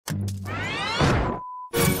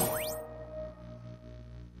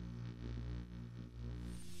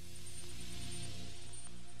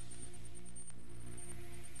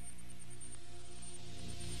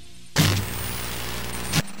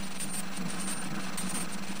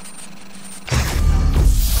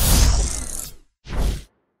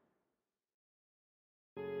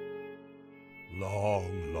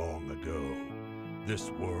This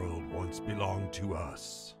world once belonged to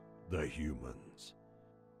us, the humans.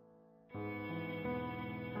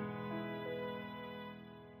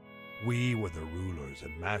 We were the rulers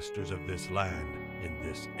and masters of this land in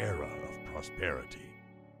this era of prosperity.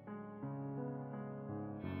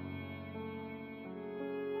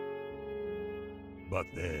 But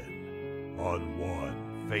then, on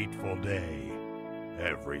one fateful day,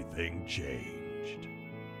 everything changed.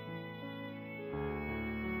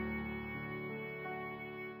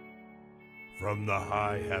 From the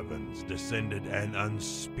high heavens descended an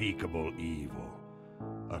unspeakable evil,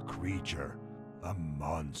 a creature, a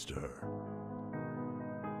monster.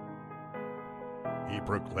 He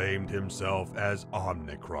proclaimed himself as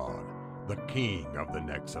Omnicron, the king of the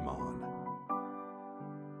Nexomon.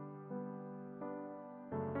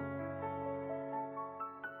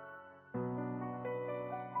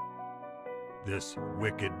 This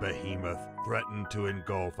wicked behemoth threatened to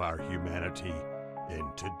engulf our humanity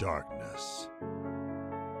into darkness.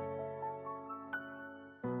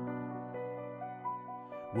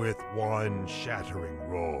 With one shattering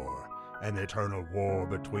roar, an eternal war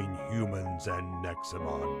between humans and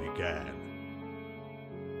Nexomon began.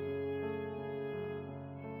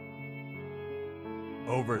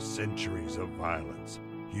 Over centuries of violence,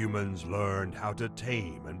 humans learned how to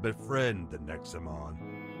tame and befriend the Nexomon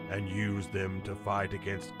and use them to fight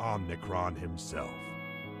against Omnicron himself.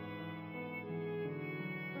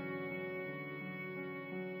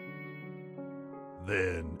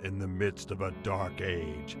 Then, in the midst of a dark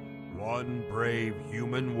age, one brave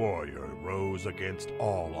human warrior rose against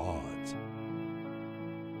all odds.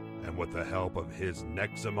 And with the help of his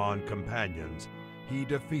Nexomon companions, he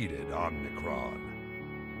defeated Omnicron.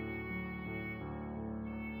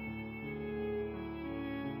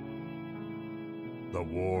 The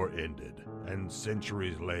war ended, and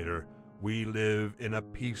centuries later, we live in a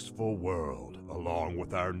peaceful world along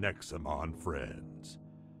with our Nexomon friends.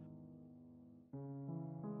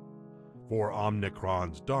 For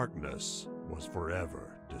Omnicron's darkness was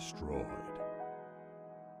forever destroyed.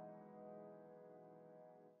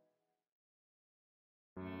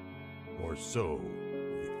 Or so